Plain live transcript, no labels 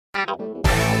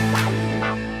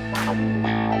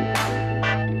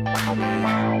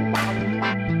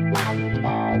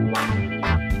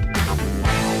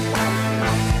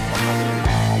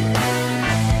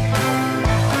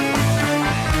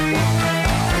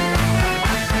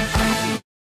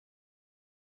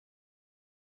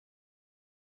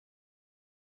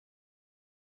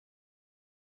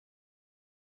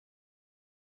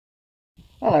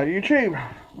Hello YouTube.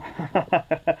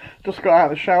 Just got out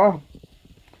of the shower.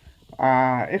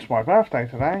 It's my birthday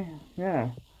today. Yeah.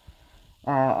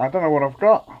 I don't know what I've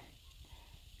got.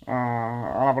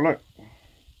 I'll have a look.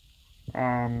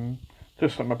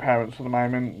 Just at my parents at the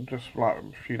moment, just like a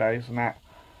few days and that.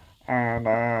 And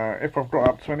if I've got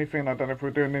up to anything, I don't know if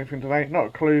we're doing anything today. Not a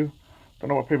clue. Don't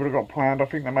know what people have got planned. I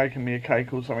think they're making me a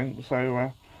cake or something,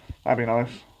 so that'd be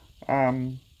nice.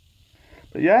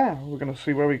 But yeah, we're gonna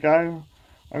see where we go.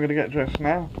 I'm going to get dressed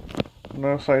now. And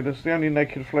I'll say this is the only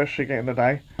naked flesh you get in the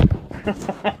day.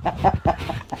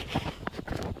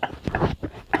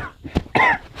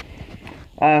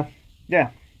 Yeah,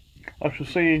 I shall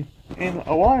see you in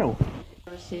a while.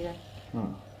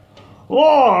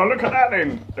 Oh, look at that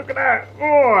then. Look at that.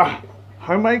 Oh,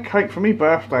 homemade cake for me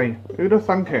birthday. Who'd have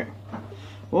thunk it?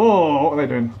 Oh, what are they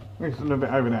doing? There's a little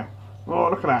bit over there. Oh,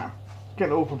 look at that.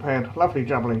 Getting it all prepared. Lovely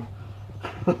jubbly.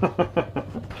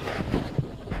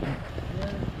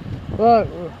 Right,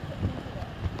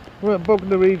 we're at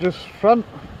Bognor Regis front.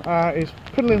 It's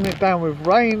piddling it down with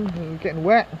rain and getting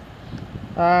wet,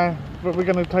 but we're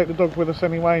going to take the dog with us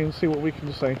anyway and see what we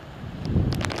can see.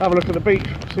 Have a look at the beach,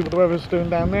 see what the weather's doing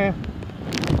down there.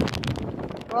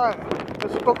 Right,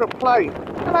 let's book a play.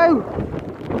 Hello!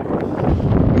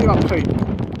 What are you up to?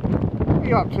 What are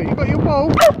you up to? You got your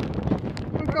ball?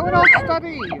 We're going on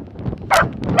study!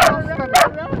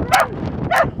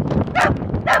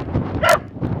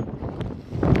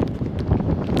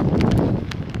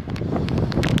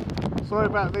 Sorry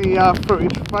about the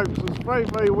footage, folks. It's very,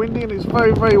 very windy and it's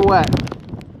very, very wet.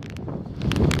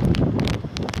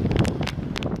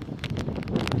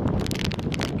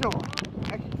 God,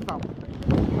 heck thump.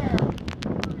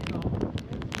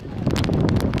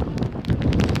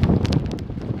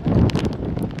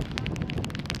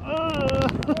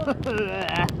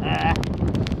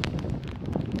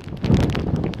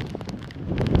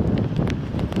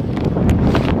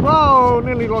 Whoa,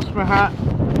 nearly lost my hat.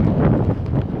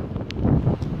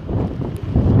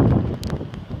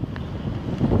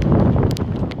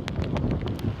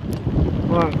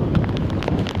 Right.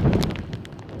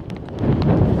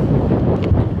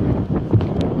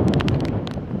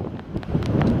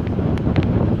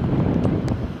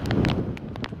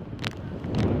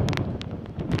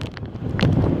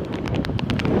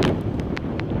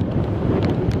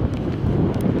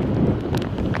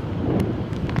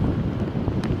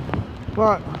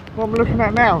 Right, what am I looking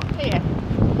at now? Here.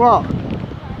 What?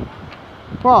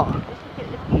 What? Let's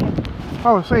look at the pier.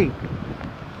 Oh, I see.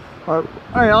 Right,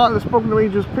 hey, I like the Bognor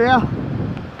Regis pier.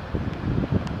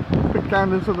 Quick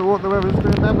ganders at what the weather's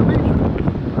doing down the beach.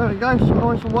 There we go, some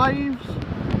nice waves.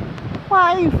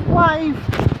 Wave, wave.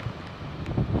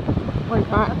 Wave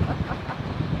back.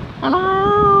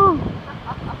 Hello.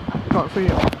 Can't see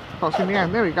it. Can't see the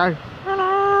end. There we go.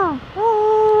 Hello.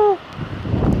 Ooh.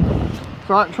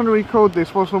 So I'm trying to record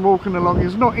this whilst I'm walking along.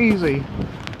 It's not easy,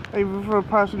 even for a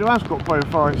person who has got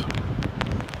both eyes.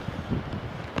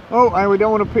 Oh, and we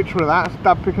don't want a picture of that. It's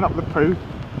Dad picking up the poo.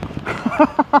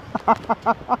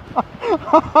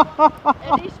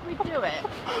 At least we do it.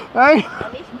 Hey?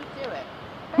 At least we do it.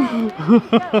 Well,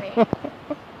 where are you going?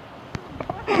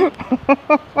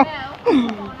 Well,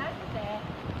 come on over there.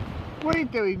 What are you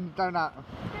doing, Donut? I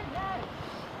don't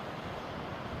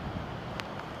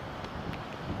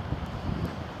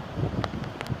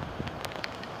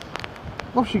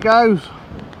know. Off she goes.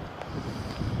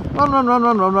 Run, run, run,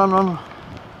 run, run, run, run.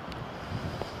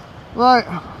 Right.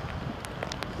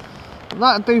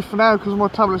 That'll do for now because my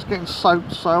tablet's getting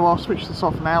soaked, so I'll switch this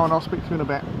off now and I'll speak to you in a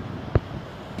bit.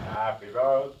 Happy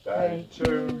birthday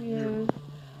to you.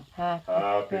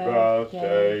 Happy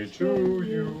birthday to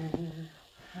you.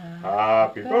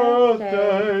 Happy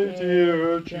birthday,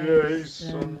 dear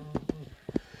Jason.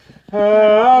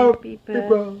 Happy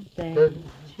birthday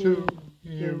to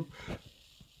you.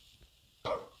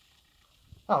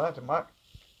 Oh, that didn't work.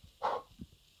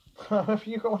 Have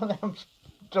you got one of them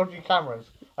dodgy cameras?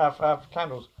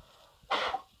 Candles.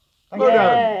 Thank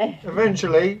Yeah.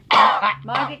 Eventually.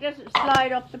 Mind it doesn't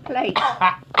slide off the plate.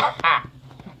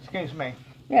 Excuse me.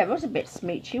 Yeah, it was a bit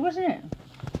smeechy, wasn't it?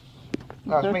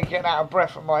 That's me getting out of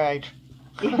breath at my age.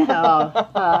 Yeah.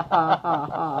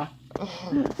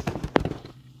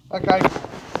 Okay.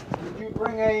 Did you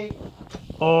bring a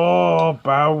Oh,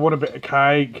 Belle, want a bit of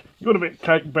cake? You want a bit of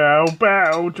cake, Belle?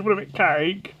 Belle, do you want a bit of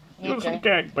cake? Do you want some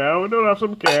cake, Belle? Do you want to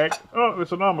have some cake? Oh,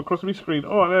 there's an arm across my screen.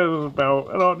 Oh, there's Belle.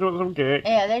 Hello, do you want some cake?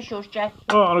 Yeah, there's yours, Jack.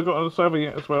 Oh, and I've got a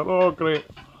serviette as well. Oh, great.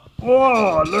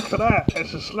 Oh, look at that.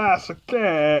 It's a slice of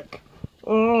cake.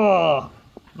 Oh.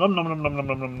 Nom nom nom nom nom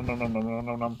nom nom nom nom nom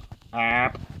nom nom.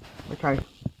 App. Okay.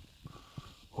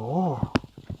 Oh.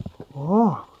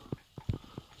 Oh.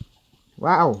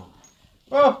 Wow.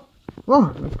 Oh,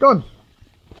 Oh, it's gone.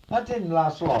 that didn't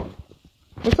last long.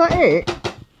 Is that it?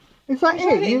 Is that Is it?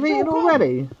 that it? You've It's eaten all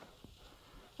already?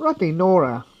 Bloody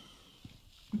Nora.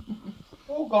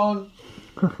 All gone.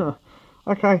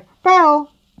 Okay.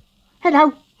 Belle.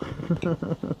 Hello.